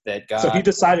prove that So he God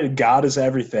decided God is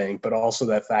everything, but also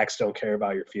that facts don't care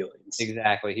about your feelings.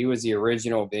 exactly. He was the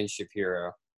original Ben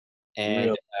Shapiro, and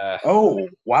Real. uh, Oh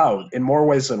wow! In more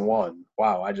ways than one.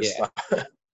 Wow, I just yeah, thought.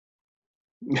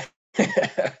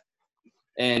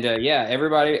 and yeah,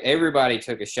 everybody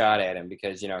took a shot at him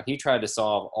because he tried to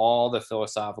solve all the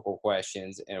philosophical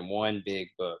questions in one big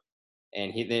book,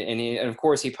 and of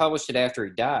course he published it after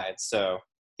he died, so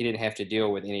he didn't have to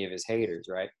deal with any of his haters,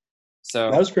 right? That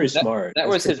So was pretty that smart. that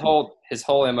That's was pretty smart. his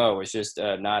whole mo was just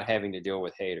not having to deal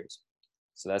with haters.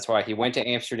 So that's why he went to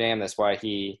Amsterdam. That's why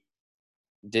he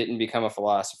didn't become a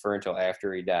philosopher until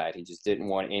after he died. He just didn't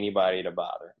want anybody to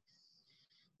bother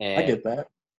him. I And get that.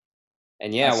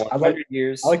 and yeah, well, I like 100 I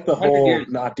years, like the 100 whole years,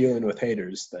 not dealing with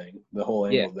haters thing. The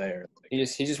whole yeah. angle there. Like,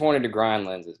 He just wanted to grind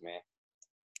lenses,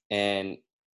 man.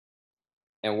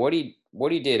 And what he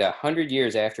did 100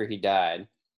 years after he died,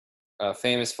 a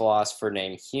famous philosopher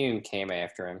named Hume came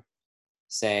after him,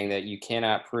 saying that you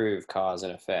cannot prove cause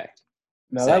and effect.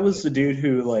 now Saying, that was the dude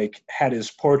who like had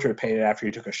his portrait painted after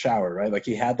he took a shower, right? Like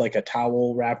he had like a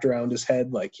towel wrapped around his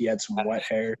head, like he had some wet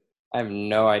hair. I have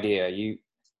no idea.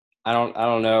 I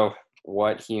don't know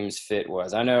what Hume's fit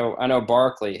was. I know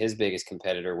Barclay, his biggest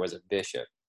competitor, was a bishop.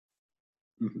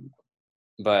 Mhm.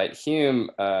 But Hume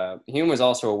was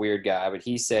also a weird guy, but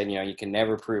he said, you can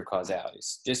never prove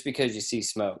causalities. Just because you see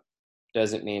smoke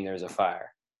doesn't mean there's a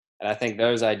fire. And I think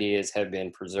those ideas have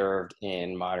been preserved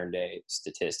in modern day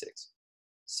statistics.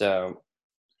 So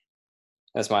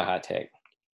that's my hot take.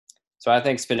 So I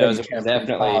think That you Spinoza was can't prove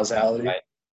definitely causality. right.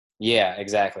 Yeah,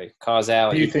 exactly. Do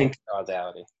Causality. you You can't think,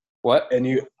 causality. What? and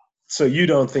you, so you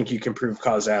don't think you can prove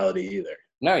causality either?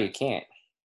 No, you can't.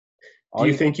 Do All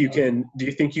you you think you can? Do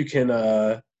you think you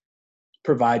can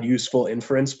provide useful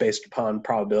inference based upon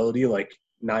probability, like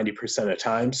 90% of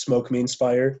times smoke means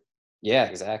fire? Yeah,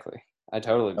 exactly. I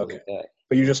totally Okay, believe that.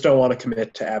 but you just don't want to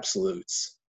commit to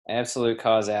absolutes. Absolute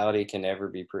causality can never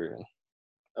be proven.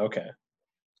 Okay,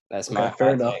 That's my okay, fair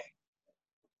hot enough. take.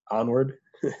 Onward.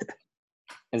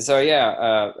 And so,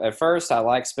 yeah, at first I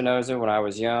liked Spinoza when I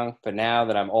was young, but now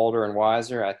that I'm older and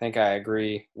wiser, I think I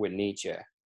agree with Nietzsche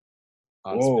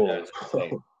on Whoa. Spinoza's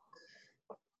take.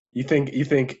 You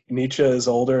think Nietzsche is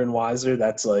older and wiser?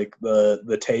 That's like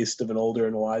the taste of an older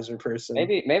and wiser person.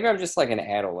 Maybe I'm just like an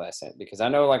adolescent because I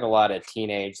know like a lot of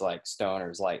teenage like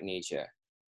stoners like Nietzsche,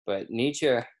 but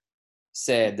Nietzsche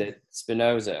said that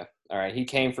Spinoza, all right, he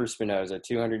came for Spinoza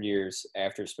 200 years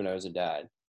after Spinoza died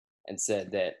and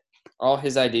said that all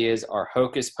his ideas are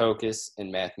hocus pocus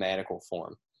in mathematical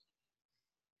form.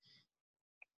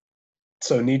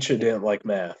 So Nietzsche didn't like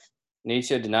math.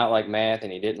 Nietzsche did not like math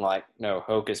and he didn't like no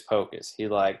hocus pocus. He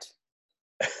liked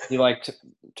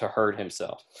to hurt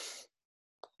himself.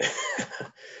 I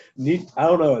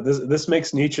don't know. This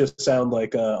makes Nietzsche sound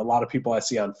like a lot of people I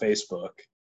see on Facebook.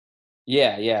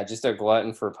 Yeah, just a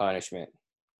glutton for punishment.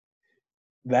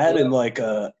 That Well, and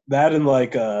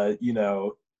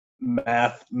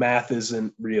math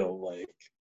isn't real, like,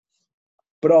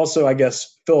 but also I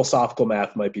guess philosophical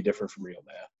math might be different from real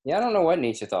math. yeah, I don't know what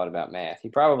Nietzsche thought about math. He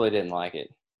probably didn't like it,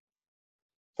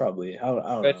 Probably. I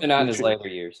don't especially know. not in his Nietzsche later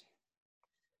years.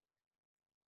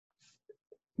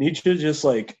 Nietzsche just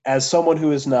like, as someone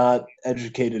who is not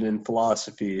educated in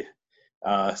philosophy,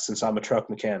 since I'm a truck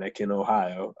mechanic in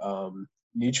Ohio,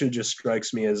 Nietzsche just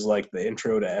strikes me as like the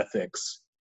intro to ethics.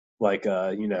 Like,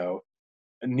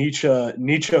 Nietzsche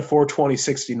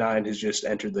 42069 has just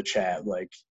entered the chat.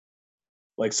 Like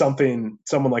someone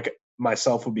like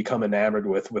myself would become enamored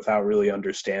with without really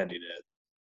understanding it.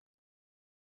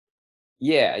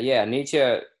 Yeah, Nietzsche.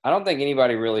 I don't think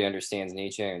anybody really understands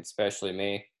Nietzsche, especially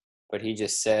me. But he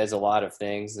just says a lot of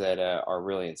things that are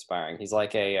really inspiring. He's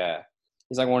like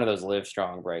one of those Live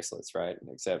Strong bracelets, right?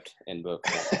 Except in book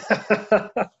form.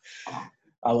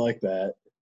 I like that.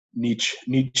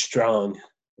 Nietzsche strong.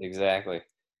 Exactly.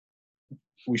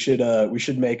 We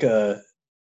should make a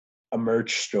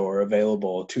merch store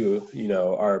available to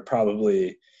our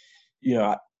probably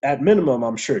at minimum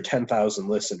I'm sure 10,000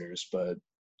 listeners, but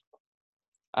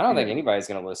I don't you think know anybody's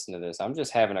gonna listen to this. I'm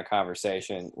just having a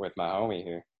conversation with my homie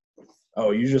here.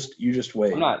 oh you just I'm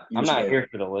wait not. you I'm just not wait here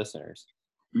for the listeners.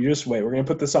 you just wait we're gonna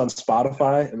put this on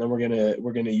Spotify, and then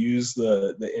we're gonna use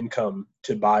the income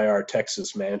to buy our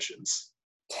Texas mansions.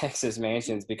 Texas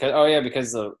mansions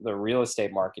because the real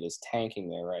estate market is tanking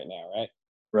there right now, right?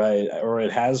 Right, or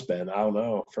it has been, I don't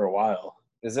know, for a while.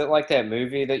 Is it like that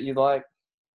movie that you like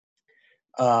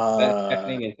that's uh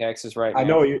happening in Texas right I now?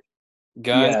 know what you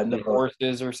Guns yeah, and no.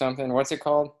 horses or something. What's it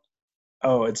called?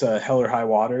 Oh, it's a Hell or High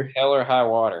Water. Hell or High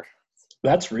Water.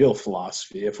 That's real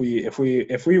philosophy. If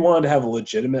we wanted to have a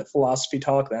legitimate philosophy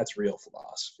talk, that's real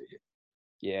philosophy.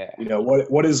 Yeah.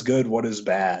 What is good, what is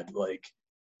bad? Like,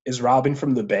 is robbing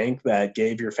from the bank that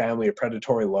gave your family a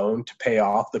predatory loan to pay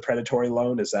off the predatory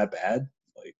loan, is that bad?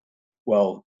 Like,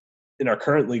 well, in our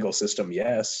current legal system,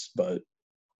 yes, but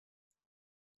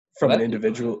Well,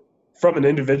 from an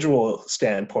individual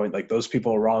standpoint, like, those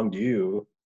people wronged you.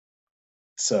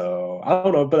 So I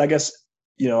don't know, but I guess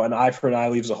an eye for an eye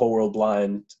leaves the whole world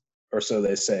blind, or so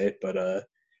they say. But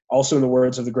also, in the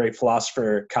words of the great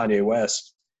philosopher Kanye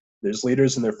West, there's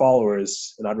leaders and their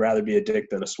followers, and I'd rather be a dick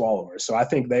than a swallower. So I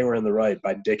think they were in the right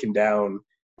by dicking down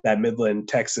that Midland,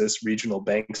 Texas regional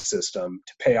bank system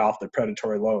to pay off the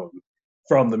predatory loan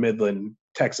from the Midland,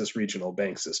 Texas regional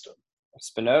bank system.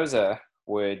 Spinoza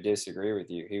would disagree with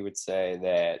you. He would say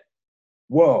that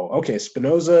Whoa, okay,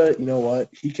 Spinoza. You know what?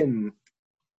 He can.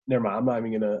 Never mind. I'm not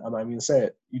even gonna say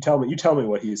it. You tell me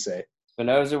what he'd say.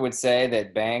 Spinoza would say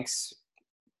that banks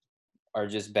are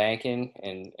just banking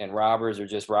and robbers are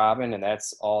just robbing and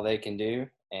that's all they can do.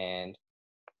 And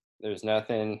there's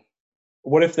nothing.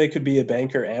 What if they could be a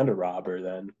banker and a robber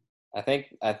then? I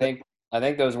think I think I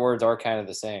think those words are kind of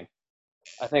the same.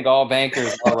 I think all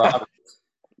bankers are robbers,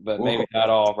 but maybe Whoa, not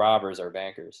all robbers are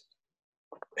bankers.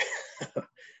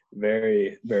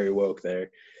 very very woke there.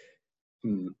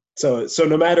 So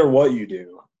no matter what you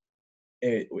do,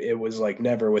 it was like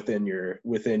never within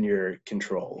your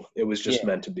control. It was just Yeah.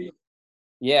 meant to be.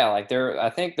 Yeah, like I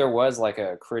think there was like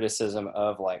a criticism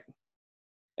of like,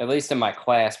 at least in my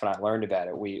class when I learned about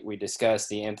it, we discussed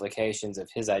the implications of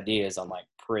his ideas on like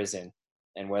prison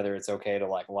and whether it's okay to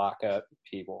like lock up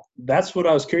people. That's what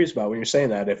I was curious about when you're saying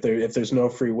that. If there's no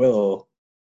free will,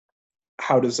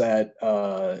 how does that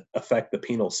affect the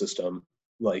penal system?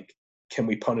 Like, can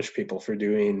we punish people for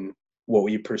doing what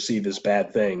we perceive as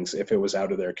bad things if it was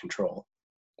out of their control?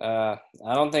 I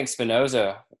don't think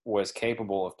Spinoza was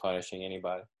capable of punishing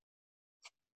anybody.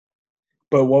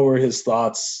 But what were his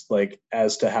thoughts like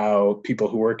as to how people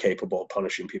who were capable of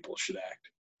punishing people should act?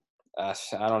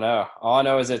 I don't know. All I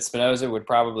know is that Spinoza would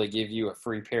probably give you a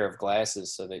free pair of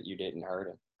glasses so that you didn't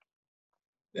hurt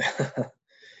him.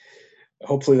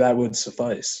 Hopefully that would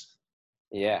suffice.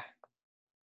 Yeah.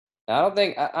 I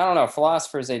don't know.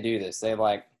 Philosophers, they do this.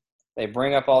 They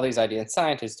bring up all these ideas, and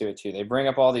scientists do it too. They bring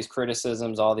up all these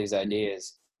criticisms, all these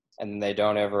ideas, and then they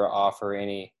don't ever offer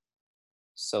any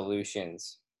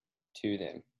solutions to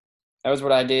them. That was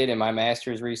what I did in my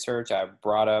master's research. I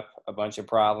brought up a bunch of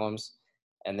problems,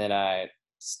 and then I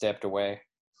stepped away.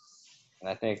 And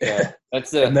I think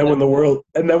and then when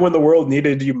the world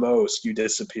needed you most, you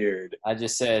disappeared I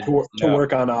just said to no.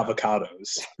 work on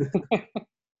avocados.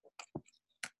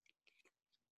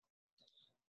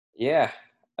 Yeah.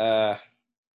 Uh,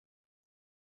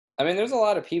 I mean, there's a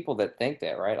lot of people that think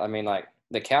that, right? I mean, like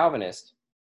the Calvinists,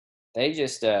 they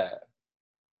just they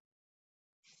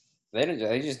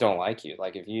just don't like you.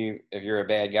 Like if you're a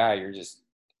bad guy, they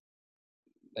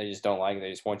just don't like you.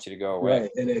 They just want you to go away. Right.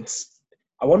 And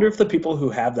I wonder if the people who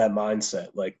have that mindset,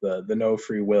 like the no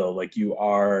free will, like you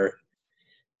are,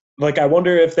 like I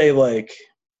wonder if they like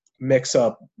mix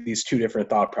up these two different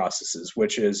thought processes,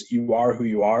 which is you are who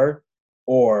you are,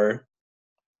 or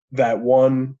that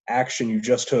one action you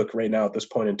just took right now at this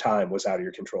point in time was out of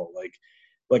your control.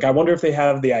 Like I wonder if they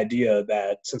have the idea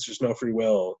that since there's no free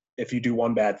will, if you do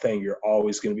one bad thing, you're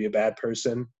always going to be a bad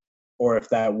person, or if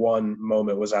that one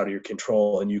moment was out of your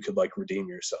control and you could like redeem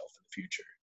yourself in the future.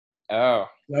 Oh,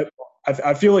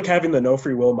 I feel like having the no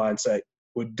free will mindset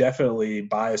would definitely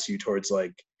bias you towards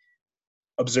like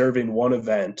observing one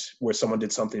event where someone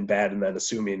did something bad and then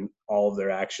assuming all of their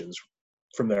actions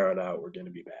from there on out were going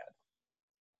to be bad.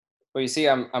 well, you see,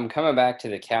 I'm coming back to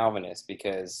the Calvinists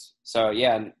because so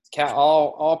yeah,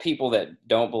 all people that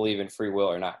don't believe in free will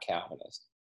are not Calvinists,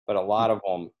 but a lot of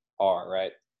them are,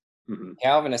 right? Mm-hmm.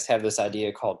 Calvinists have this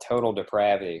idea called total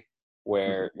depravity, Mm-hmm.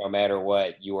 where no matter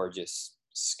what, you are just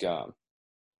scum.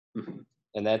 Mm-hmm.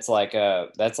 And that's like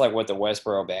what the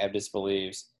Westboro Baptist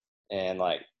believes, and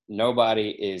like nobody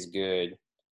is good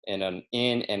in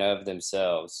and of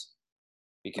themselves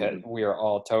because Mm-hmm. we are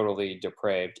all totally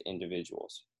depraved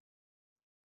individuals.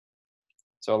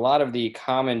 So a lot of the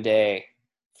common day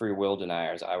free will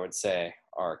deniers, I would say,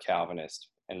 are Calvinist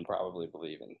and probably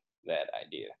believe in that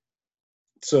idea.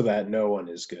 So that no one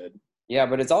is good. Yeah,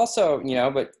 but it's also,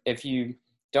 but if you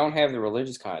don't have the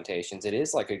religious connotations, it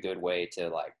is like a good way to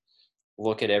like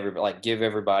look at everybody, like give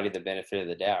everybody the benefit of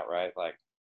the doubt, right?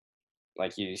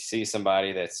 Like you see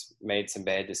somebody that's made some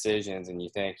bad decisions and you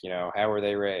think, how were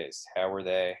they raised? How were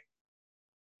they,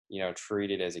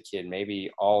 treated as a kid?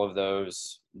 Maybe all of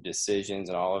those decisions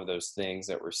and all of those things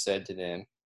that were said to them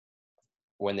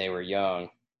when they were young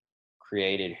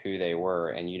created who they were,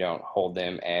 and you don't hold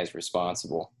them as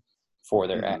responsible for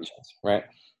their Mm-hmm. actions, right?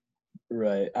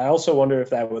 Right. I also wonder if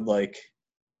that would like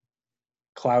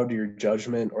cloud your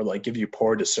judgment or like give you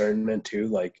poor discernment too.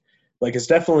 Like it's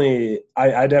definitely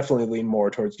I definitely lean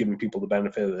more towards giving people the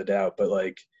benefit of the doubt, but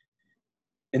like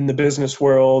in the business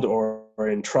world or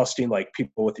in trusting like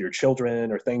people with your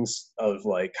children or things of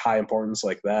like high importance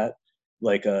like that,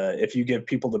 like if you give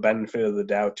people the benefit of the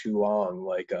doubt too long,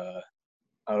 like I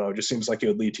don't know, it just seems like it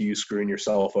would lead to you screwing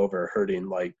yourself over, hurting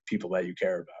like people that you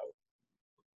care about.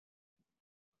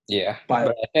 Yeah,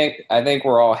 But but I think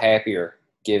we're all happier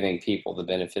giving people the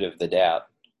benefit of the doubt,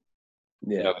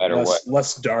 no yeah, matter what.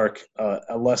 less dark,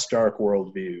 a less dark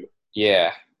worldview.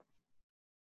 Yeah,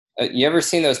 you ever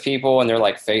seen those people and their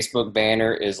like Facebook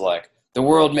banner is like "The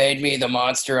world made me the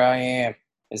monster I am"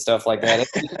 and stuff like that?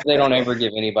 It's because they don't ever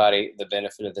give anybody the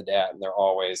benefit of the doubt, and they're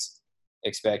always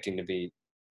expecting to be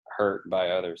hurt by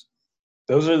others.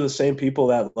 Those are the same people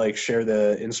that like share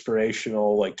the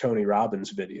inspirational like Tony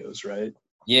Robbins videos, right?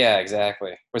 Yeah,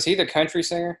 exactly. Was he the country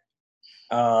singer?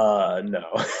 No. No,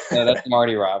 that's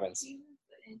Marty Robbins.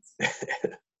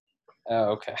 Oh,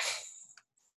 okay.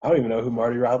 I don't even know who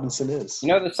Marty Robinson is. You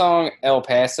know the song El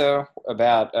Paso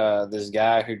about this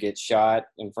guy who gets shot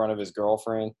in front of his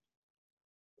girlfriend?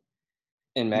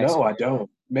 in No, Mexico. I don't.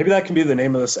 Maybe that can be the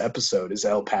name of this episode is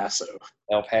El Paso.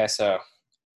 El Paso.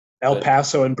 El The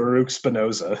Paso and Baruch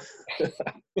Spinoza.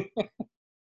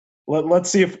 Let's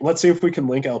see if we can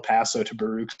link El Paso to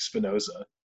Baruch Spinoza.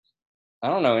 I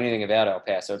don't know anything about El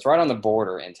Paso. It's right on the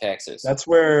border in Texas. That's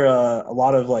where a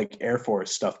lot of like Air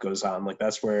Force stuff goes on. Like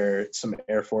that's where some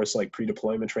Air Force like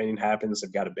pre-deployment training happens.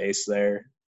 They've got a base there.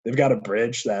 They've got a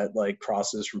bridge that like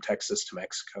crosses from Texas to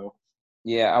Mexico.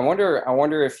 Yeah, I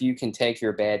wonder if you can take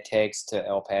your bad takes to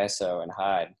El Paso and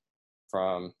hide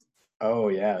from Oh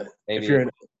yeah. If maybe. you're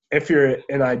an if you're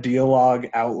an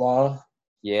ideologue outlaw,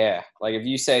 Yeah, like if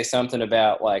you say something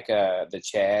about like the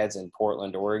Chads in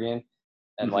Portland, Oregon,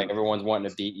 and like mhm. everyone's wanting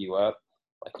to beat you up,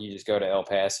 like you just go to El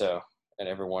Paso and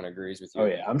everyone agrees with Oh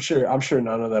you. yeah, I'm sure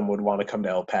none of them would want to come to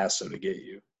El Paso to get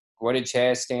you. What did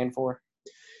Chaz stand for?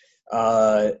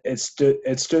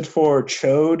 It stood for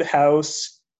Chode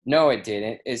House. No, it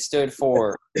didn't. It stood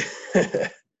for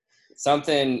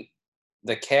something,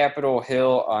 the Capitol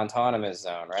Hill Autonomous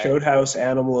Zone, right? Chode House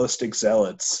Animalistic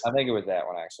Zealots. I think it was that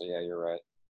one actually. Yeah, you're right.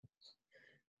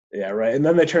 Yeah, right. And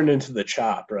then they turned into the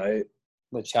Chop, right?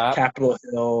 The Chop. Capitol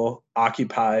Hill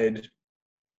occupied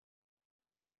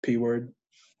P word.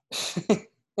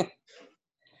 I'm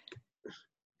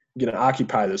gonna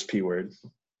occupy this P word.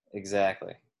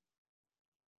 Exactly.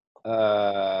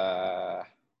 Uh,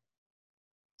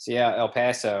 so yeah, El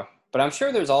Paso. But I'm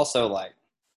sure there's also like,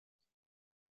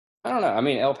 I don't know. I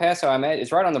mean, El Paso, I met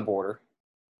it's right on the border.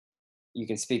 You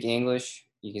can speak English,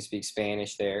 you can speak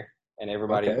Spanish there, and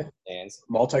everybody Okay. understands.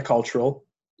 Multicultural,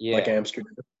 like Yeah,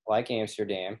 Amsterdam. like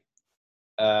Amsterdam.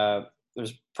 Uh,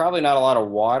 there's probably not a lot of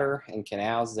water and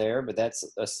canals there, but that's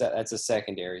a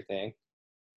secondary thing.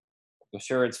 I'm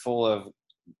sure it's full of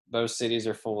both cities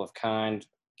are full of kind,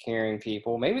 caring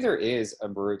people. Maybe there is a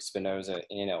Baruch Spinoza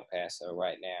in El Paso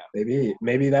right now.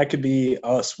 Maybe that could be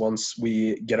us once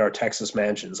we get our Texas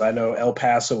mansions. I know El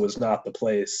Paso was not the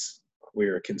place we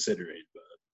were considering,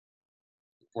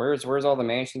 Where's all the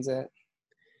mansions at?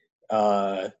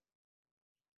 but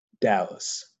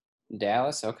Dallas,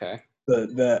 Dallas. Okay.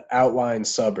 the outlying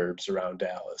suburbs around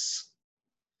Dallas.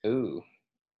 Ooh.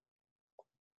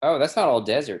 Oh, that's not all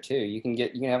desert too. You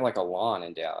can have like a lawn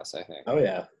in Dallas, I think. Oh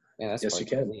yeah, Man, that's yes you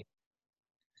probably can. neat.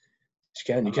 You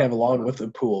can. You I'm can a, have a lawn with a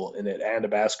pool in it and a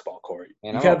basketball court.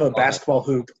 man, You I'm can a have a lawn. basketball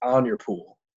hoop on your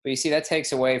pool. But you see, that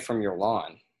takes away from your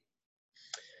lawn.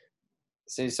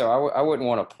 See, so I wouldn't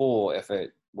want a pool if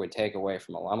it would take away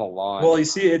from a lawn. I'm a lawn. Well, you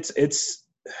see, it's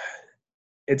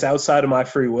outside of my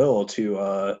free will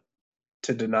to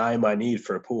deny my need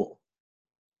for a pool.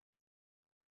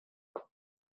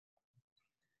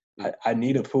 I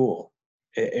need a pool.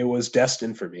 It was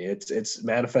destined for me. It's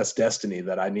manifest destiny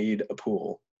that I need a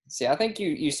pool. See, I think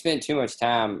you spent too much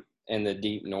time in the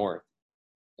deep north,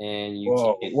 and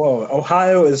Whoa, whoa!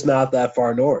 Ohio is not that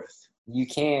far north. you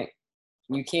can't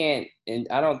you can't and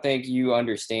I don't think you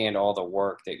understand all the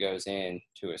work that goes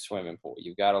into a swimming pool.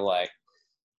 You got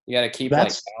to keep like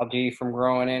That's algae from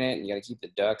growing in it, and you got to keep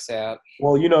the ducks out.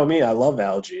 well, you know me. I love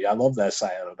algae. I love that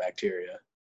cyanobacteria.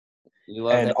 You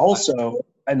love And that.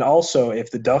 also,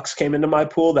 if the Ducks came into my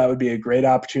pool, that would be a great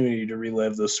opportunity to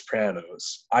relive The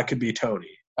Sopranos. I could be Tony.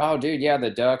 Oh, dude, yeah, the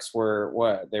ducks were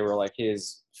what? They were like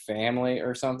his family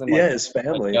or something. Like Yeah, his a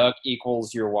family. duck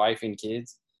equals your wife and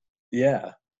kids.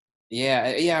 Yeah,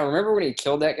 Yeah, yeah. I remember when he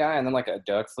killed that guy, and then like a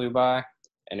duck flew by,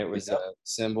 and it was a yeah.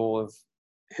 symbol of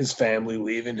His family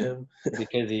leaving him.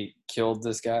 because he killed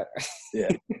this guy. Yeah,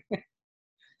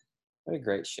 What a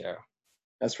great show.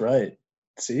 that's right.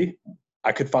 See,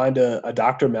 I could find a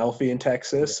Dr. Melfi in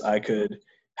Texas. I could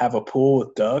have a pool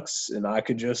with ducks, and I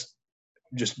could just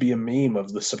be a meme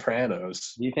of The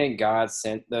Sopranos. Do you think God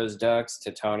sent those ducks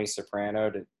to Tony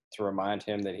Soprano to remind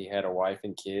him that he had a wife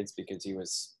and kids because he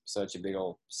was such a big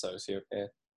old sociopath?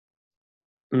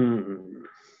 Mm.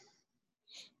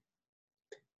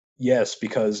 Yes,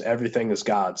 because everything is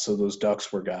God, so those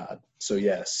ducks were God. So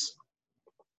yes,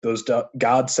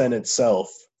 God sent itself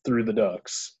through the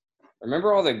ducks.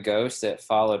 Remember all the ghosts that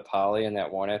followed Polly in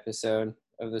that one episode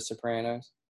of The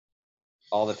Sopranos?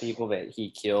 All the people that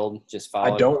he killed just I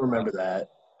followed him. don't remember that.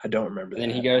 I don't remember And then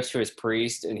he that. goes to his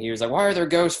priest and he was like, "Why are there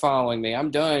ghosts following me? I'm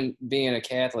done being a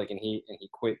Catholic." And he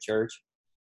quit church.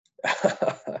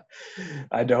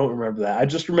 I don't remember that. I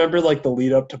just remember like the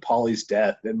lead up to Polly's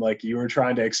death, and like you were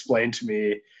trying to explain to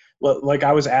me, like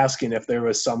I was asking if there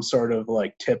was some sort of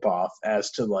like tip off as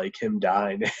to like him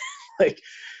dying. Like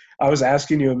I was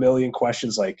asking you a million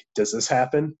questions, like, does this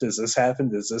happen? Does this happen?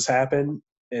 Does this happen?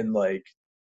 And like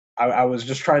I was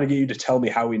just trying to get you to tell me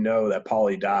how we know that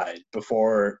Polly died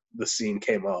before the scene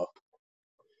came up.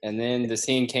 And then the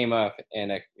scene came up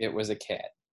and it was a cat.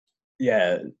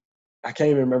 Yeah, I can't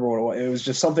even remember what it was. It was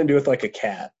just something to do with like a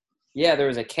cat Yeah, there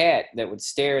was a cat that would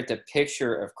stare at the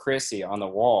picture of Chrissy on the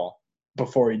wall.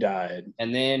 before he died.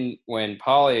 And then when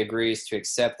Polly agrees to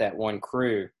accept that one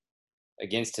crew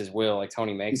against his will, like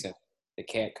Tony makes him, the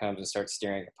cat comes and starts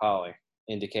staring at Polly,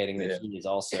 indicating that Yeah, he is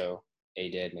also a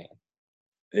dead man.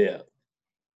 yeah.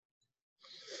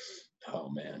 Oh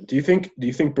man, do you think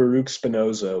Baruch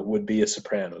Spinoza would be a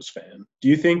Sopranos fan? Do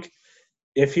you think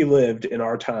if he lived in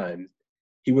our time,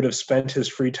 he would have spent his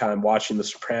free time watching The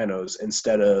Sopranos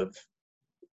instead of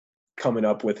coming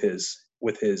up with his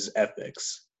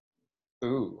ethics?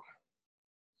 Ooh.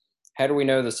 How do we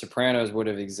know The Sopranos would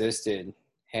have existed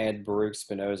had Baruch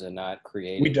Spinoza not We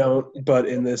created? don't, but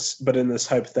in this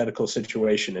hypothetical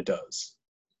situation, it does.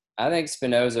 I think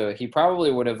Spinoza, he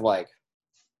probably would have, like,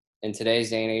 in today's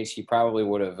day and age, he probably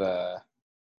would have,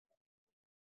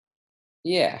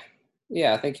 yeah,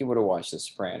 yeah, I think he would have watched The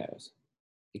Sopranos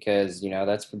because,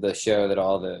 that's the show that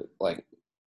all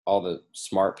the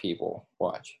smart people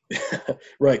watch.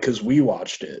 Right, because we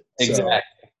watched it, so Exactly.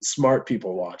 smart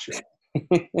people watch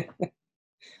it.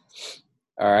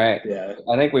 All right. Yeah,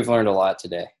 I think we've learned a lot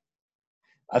today.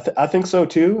 I think so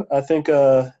too. I think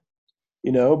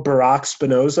Baruch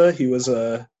Spinoza, he was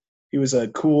a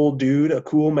cool dude, a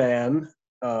cool man,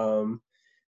 um,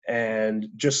 and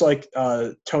just like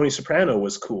Tony Soprano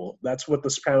was cool. That's what The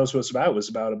Sopranos was about. It was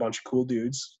about a bunch of cool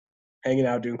dudes hanging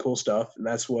out, doing cool stuff, and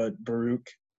that's what Baruch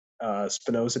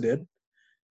Spinoza did.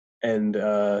 And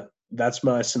that's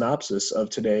my synopsis of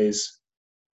today's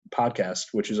podcast,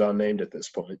 which is unnamed at this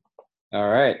point. All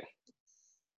right.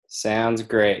 Sounds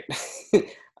great.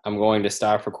 I'm going to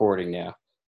stop recording now.